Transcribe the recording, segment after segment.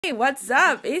Hey, what's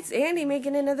up? It's Andy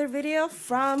making another video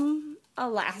from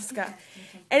Alaska.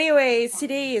 Anyways,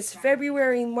 today is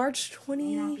February, March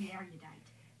 28th?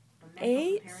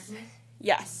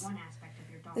 Yes,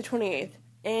 the 28th.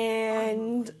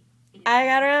 And I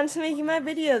got around to making my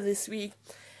video this week.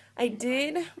 I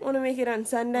did want to make it on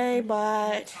Sunday,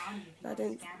 but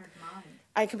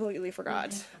I completely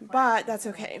forgot. But that's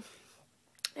okay.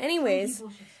 Anyways,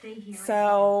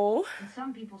 so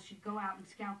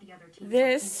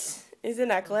this is a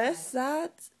necklace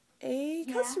that a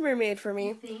customer made for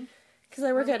me because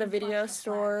I work at a video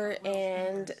store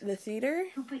and the theater,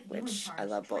 which I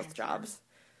love both jobs,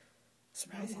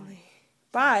 surprisingly.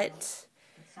 But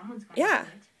yeah,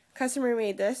 customer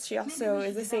made this. She also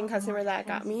is the same customer that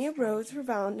got me a rose for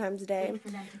Valentine's Day,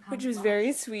 which was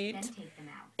very sweet,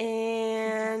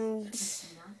 and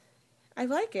I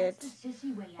like it,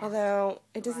 although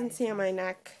it doesn't stay on my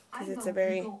neck because it's a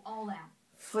very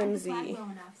flimsy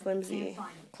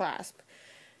clasp.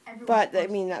 But, I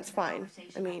mean, that's fine.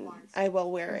 I mean, I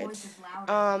will wear it.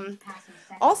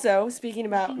 Also, speaking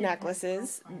about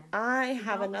necklaces, I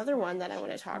have another one that I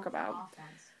want to talk about.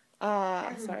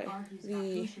 Sorry,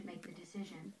 the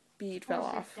bead fell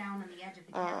off.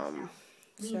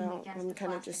 So I'm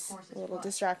kind of just a little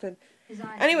distracted.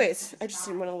 Anyways, I just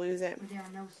didn't want to lose it.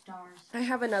 I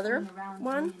have another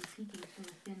one.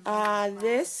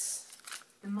 This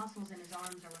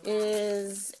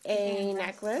is a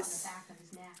necklace.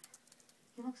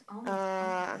 If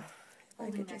I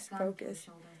could just focus.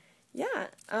 Yeah,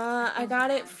 I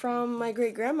got it from my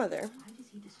great-grandmother.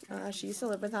 She used to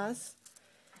live with us.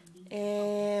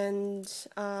 And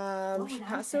she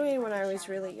passed away when I was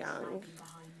really young.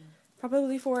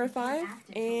 Probably 4 or 5,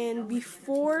 and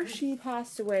before she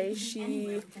passed away,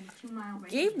 she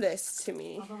gave this to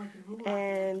me,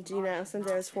 and, you know, since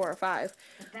I was 4 or 5,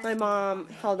 my mom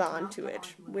held on to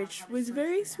it, which was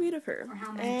very sweet of her,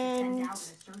 and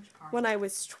when I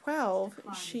was 12,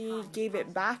 she gave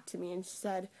it back to me, and she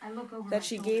said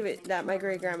that my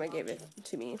great-grandma gave it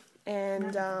to me,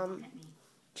 and,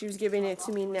 she was giving it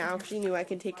to me now because she knew I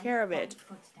could take care of it,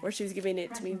 or she was giving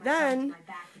it to me then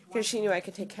because she knew I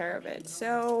could take care of it.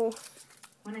 So,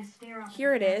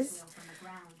 here it is.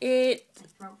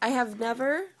 I have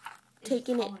never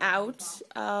taken it out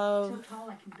of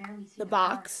the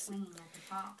box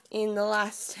in the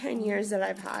last 10 years that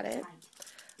I've had it.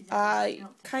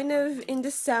 Kind of in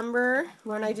December,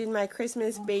 when I did my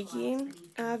Christmas baking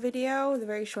video, the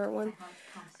very short one,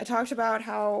 I talked about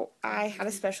how I had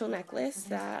a special necklace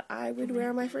that I would wear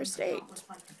on my first date.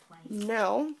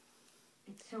 No,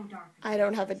 I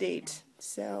don't have a date,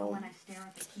 so,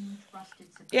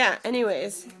 yeah,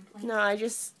 anyways, no, I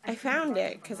found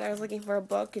it, because I was looking for a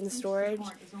book in storage,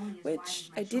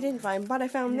 which I didn't find, but I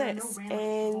found this,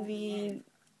 and the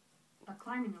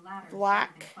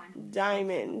black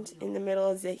diamond in the middle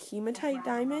is a hematite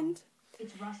diamond,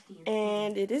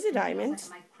 and it is a diamond,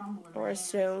 or a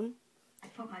stone.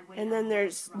 And then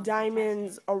there's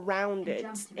diamonds around it,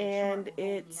 and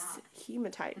it's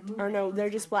hematite. Or no, they're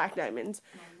just black diamonds.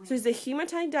 So there's a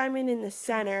hematite diamond in the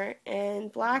center,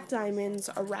 and black diamonds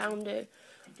around it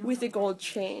with a gold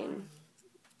chain.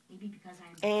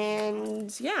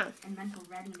 And, yeah,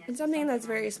 it's something that's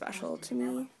very special to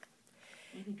me.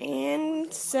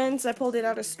 And since I pulled it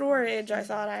out of storage, I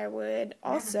thought I would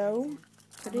also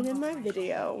put it in my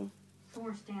video.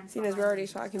 Seeing as we're already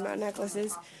talking about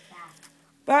necklaces.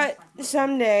 But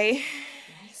someday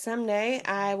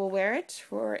I will wear it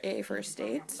for a first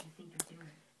date,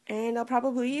 and I'll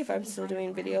probably, if I'm still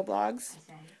doing video blogs,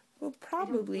 will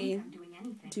probably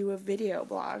do a video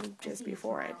blog just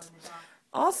before it.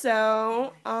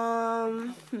 Also,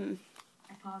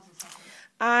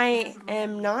 I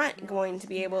am not going to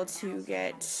be able to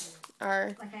get,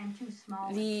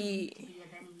 the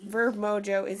Verb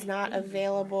Mojo is not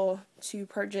available to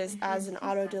purchase as an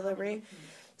auto delivery.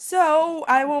 So,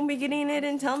 I won't be getting it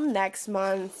until next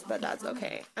month, but that's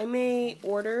okay. I may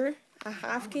order a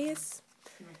half case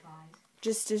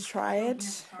just to try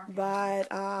it, but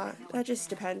that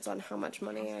just depends on how much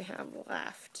money I have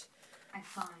left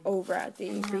over at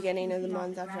the beginning of the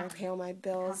month after I pay all my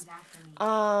bills.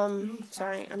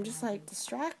 Sorry, I'm just like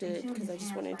distracted because I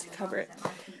just wanted to cover it.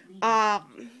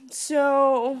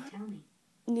 So,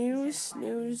 news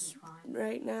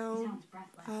right now.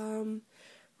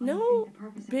 No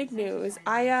big news.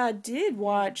 I did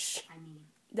watch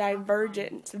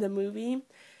Divergent, the movie,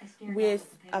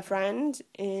 with a friend,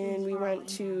 and we went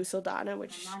to Soldotna,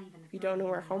 which, if you don't know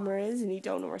where Homer is and you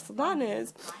don't know where Soldotna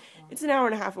is, it's an hour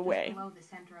and a half away.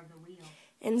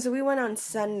 And so we went on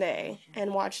Sunday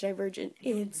and watched Divergent.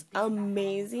 It's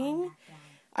amazing.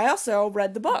 I also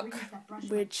read the book,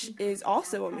 which is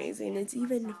also amazing. It's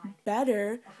even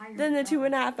better than the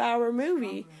 2.5-hour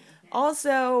movie.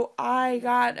 Also, I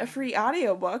got a free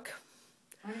audiobook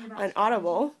on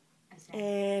Audible,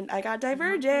 and I got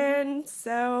Divergent,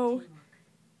 so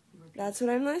that's what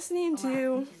I'm listening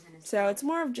to. So it's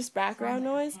more of just background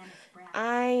noise.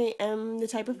 I am the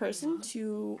type of person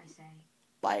who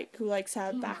likes to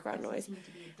have background noise.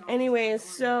 Anyways,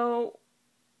 so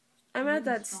I'm at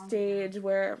that stage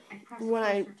where when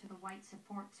I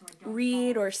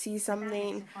read or see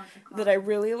something that I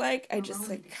really like, I just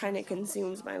kind of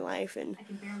consumes my life, and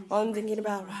all I'm thinking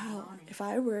about, wow, if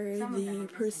I were the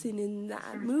person in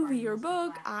that movie or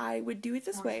book, I would do it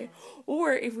this way,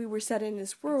 or if we were set in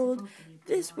this world,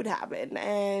 this would happen.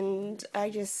 And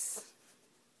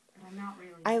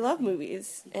I love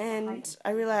movies, and I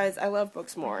realize I love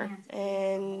books more,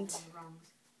 and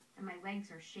my legs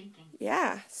are shaking.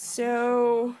 Yeah,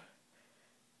 so,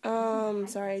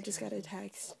 sorry, I just got a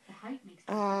text.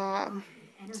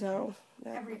 So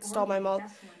that stalled my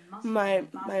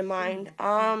mind.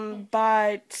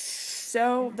 But,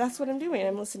 so that's what I'm doing.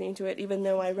 I'm listening to it, even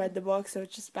though I read the book, so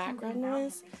it's just background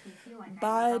noise.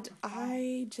 But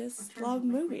I just love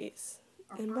movies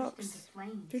and books,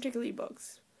 particularly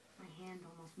books.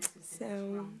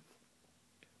 So,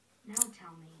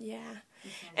 yeah.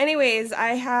 Anyways, I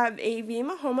have a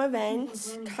Vima Home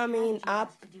event coming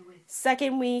up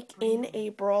second week in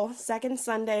April, second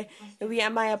Sunday. It'll be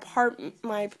at my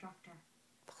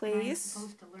place.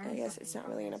 I guess it's not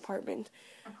really an apartment,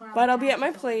 but I'll be at my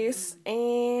place,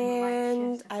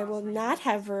 and I will not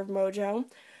have Verve Mojo,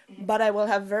 but I will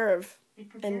have Verve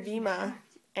and Vima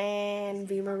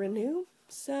Renew.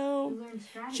 So,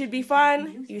 should be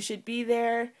fun. You should be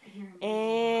there.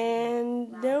 And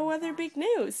no other big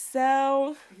news.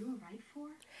 So,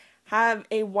 have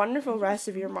a wonderful rest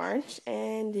of your March.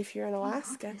 And if you're in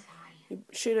Alaska,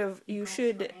 you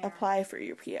should apply for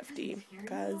your PFD,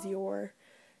 because your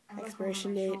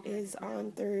expiration date is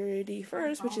on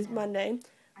 31st, which is Monday.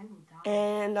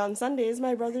 And on Sunday is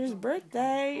my brother's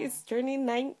birthday. He's turning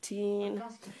 19.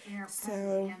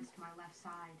 So,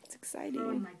 it's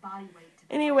exciting.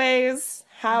 Anyways,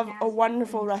 have a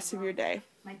wonderful rest of your day.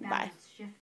 Bye.